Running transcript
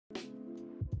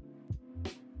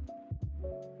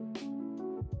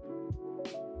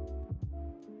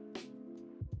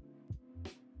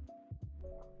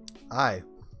Hi,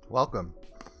 welcome.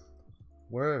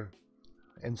 We're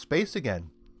in space again.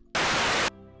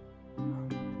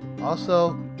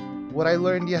 Also, what I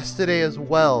learned yesterday as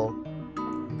well,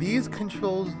 these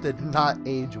controls did not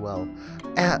age well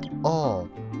at all.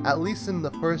 At least in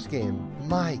the first game.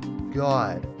 My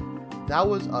god. That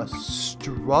was a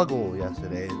struggle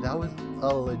yesterday. That was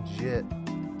a legit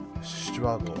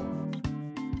struggle.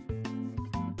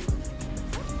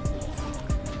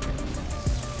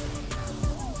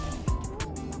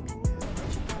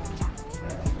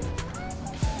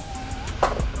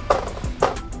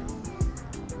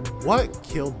 What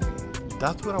killed me?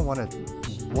 That's what I wanted.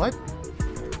 What?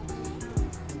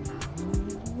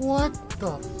 What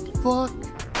the fuck?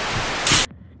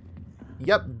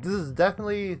 Yep, this is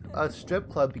definitely a strip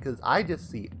club because I just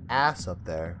see ass up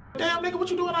there. Damn, nigga, what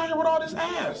you doing out here with all this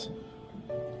ass?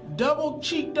 Double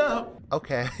cheeked up.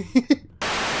 Okay.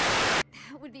 That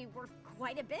would be worth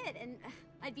quite a bit, and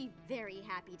I'd be very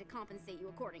happy to compensate you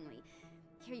accordingly.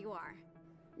 Here you are.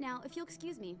 Now, if you'll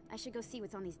excuse me, I should go see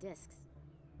what's on these discs.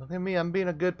 Look at me, I'm being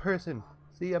a good person.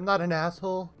 See, I'm not an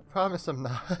asshole. Promise I'm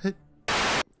not.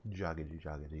 Joggity,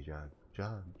 joggity, jog,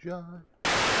 jog, jog.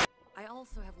 I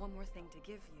also have one more thing to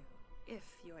give you, if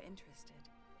you're interested.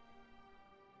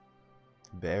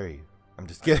 Very. I'm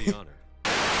just kidding. Hello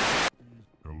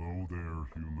there,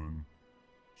 human.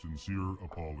 Sincere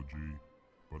apology,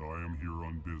 but I am here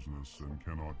on business and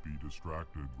cannot be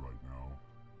distracted right now.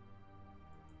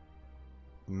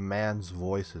 Man's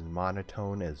voice is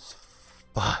monotone as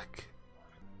fuck.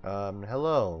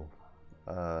 Hello.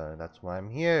 That's why I'm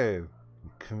here.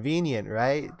 Convenient,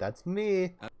 right? That's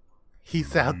me. He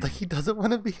sounds like he doesn't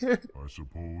want to be here. I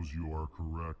suppose you are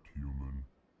correct, human.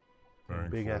 Thankful.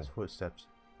 Big ass footsteps.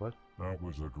 What? That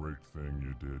was a great thing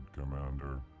you did,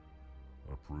 Commander.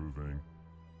 Approving.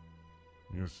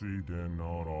 You see, then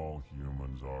not all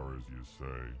humans are as you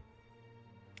say.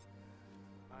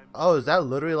 Oh, is that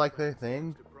literally like their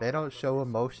thing? They don't show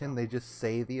emotion, they just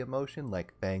say the emotion,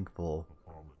 like thankful.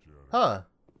 Huh.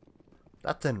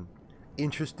 That's an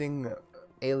interesting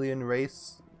alien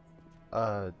race,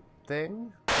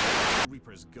 thing?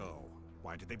 Reapers go.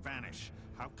 Why did they vanish?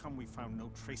 How come we found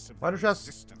no trace of Why their don't you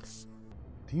existence?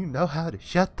 Do you know how to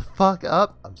shut the fuck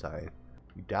up? I'm sorry.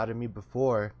 You doubted me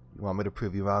before. You want me to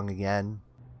prove you wrong again?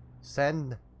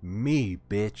 Send me,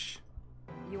 bitch.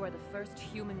 You are the first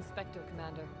human Spectre,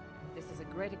 Commander. This is a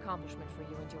great accomplishment for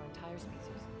you and your entire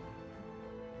species.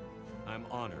 I'm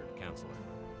honored, Counselor.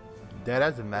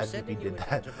 Deadass, imagine if he did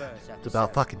that. It's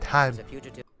about fucking time.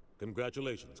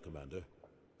 Congratulations, Commander.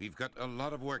 We've got a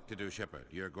lot of work to do, Shepard.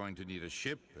 You're going to need a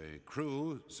ship, a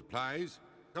crew, supplies.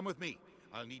 Come with me.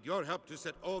 I'll need your help to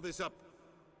set all this up.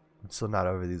 I'm still not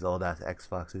over these old ass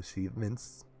Xbox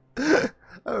achievements.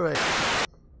 Alright.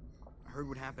 I heard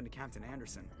what happened to Captain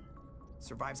Anderson.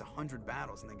 Survives 100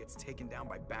 battles and then gets taken down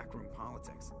by backroom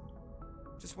politics.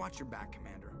 Just watch your back,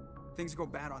 Commander. Things go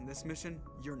bad on this mission,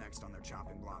 you're next on their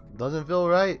chopping block. Doesn't feel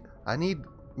right. I need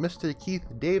Mr. Keith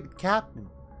David Captain.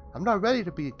 I'm not ready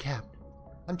to be a captain.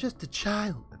 I'm just a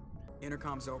child.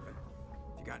 Intercom's open.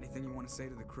 If you got anything you want to say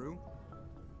to the crew,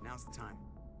 now's the time.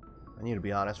 I need to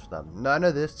be honest with them. None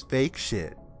of this fake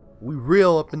shit. We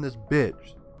real up in this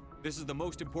bitch. This is the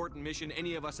most important mission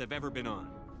any of us have ever been on.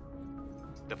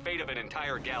 The fate of an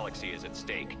entire galaxy is at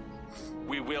stake.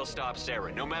 We will stop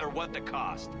Saren, no matter what the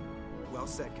cost. Well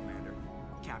said, Commander.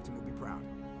 Captain will be proud.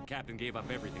 Captain gave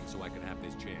up everything so I could have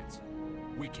this chance.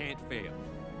 We can't fail.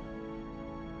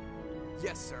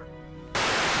 Yes, sir.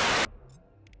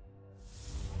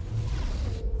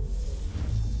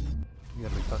 You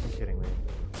gotta be fucking kidding me.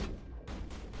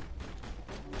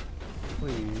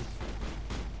 Please.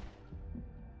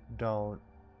 Don't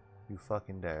you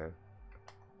fucking dare.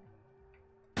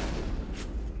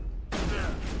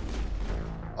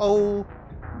 Oh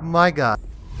my god.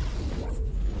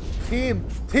 Team!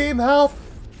 Team, help!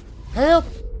 Help!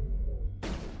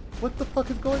 What the fuck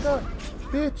is going on?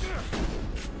 Bitch!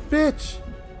 Bitch!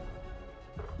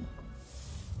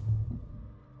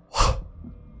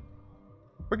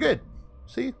 We're good.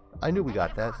 See? I knew we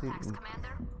got that. See?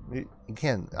 You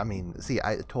can't, I mean, see,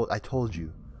 I told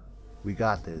you. We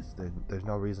got this. There's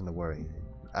no reason to worry.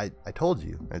 I told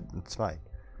you. It's fine.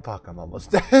 Fuck, I'm almost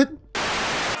dead.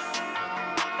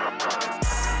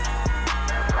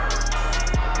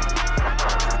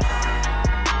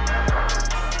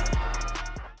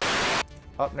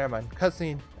 Oh, never mind.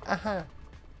 Cutscene. Aha.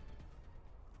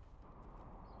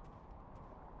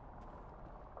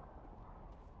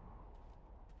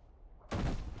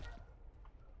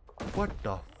 What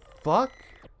the fuck?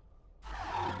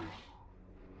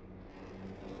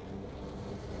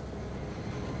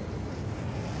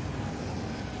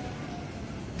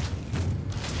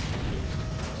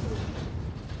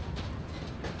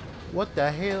 What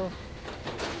the hell?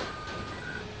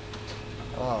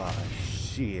 Oh,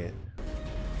 shit.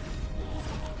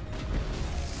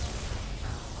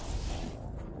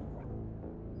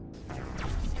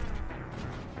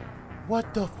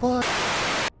 What the fuck?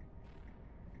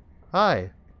 Hi.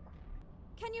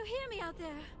 Can you hear me out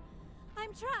there?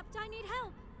 I'm trapped. I need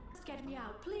help. Get me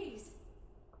out, please.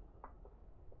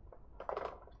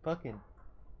 Fucking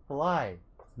fly.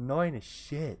 It's annoying as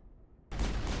shit.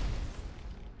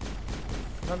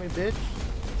 Come at me, bitch.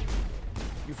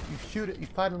 You shoot it. You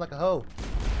fight him like a hoe.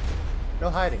 No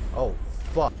hiding. Oh,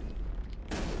 fuck.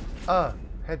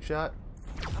 Headshot.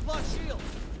 I've lost shield.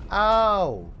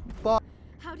 Ow. Fuck.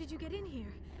 How did you get in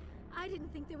here? I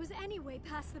didn't think there was any way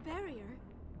past the barrier.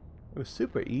 It was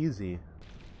super easy.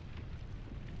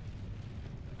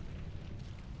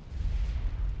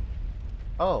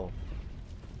 Oh.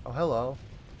 Oh, hello.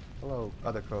 Hello,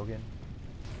 other Krogan.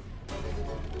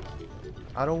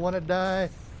 I don't want to die.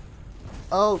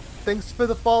 Oh, thanks for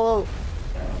the follow.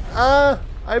 I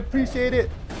appreciate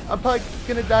it. I'm probably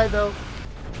gonna die though.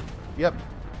 Yep.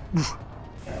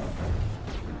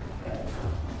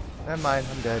 Never mind,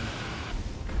 I'm dead.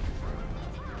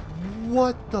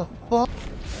 What the fuck?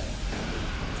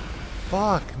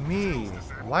 Fuck me.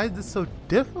 Why is this so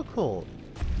difficult?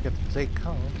 You have to stay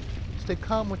calm. Stay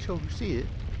calm when you see it.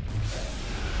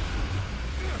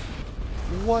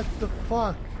 What the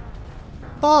fuck?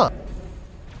 Fuck!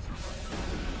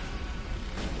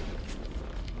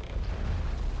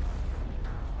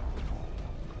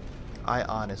 I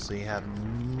honestly have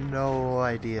no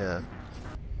idea.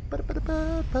 What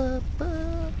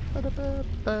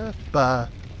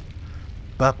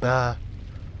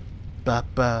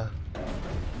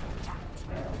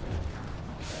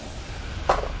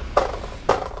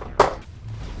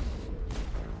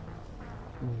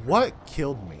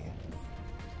killed me?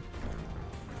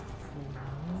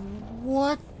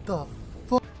 What the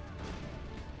fuck?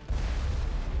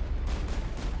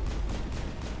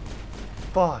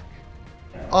 Fuck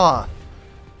off,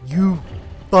 you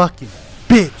fucking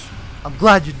bitch! I'm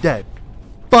glad you're dead.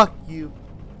 Fuck you.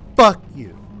 Fuck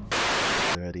you.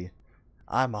 Ready?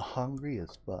 I'm hungry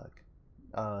as fuck.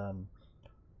 So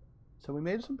we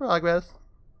made some progress.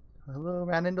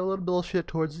 Ran into a little bullshit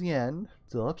towards the end.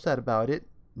 Still upset about it.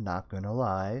 Not gonna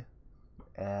lie.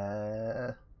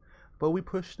 But we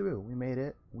pushed through. We made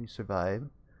it. We survived.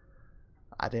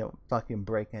 I didn't fucking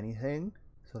break anything.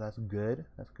 So that's good.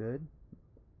 That's good.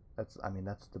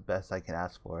 That's the best I can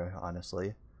ask for,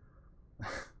 honestly.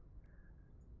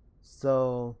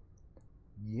 So,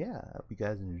 yeah. Hope you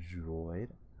guys enjoyed.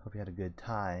 Hope you had a good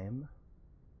time.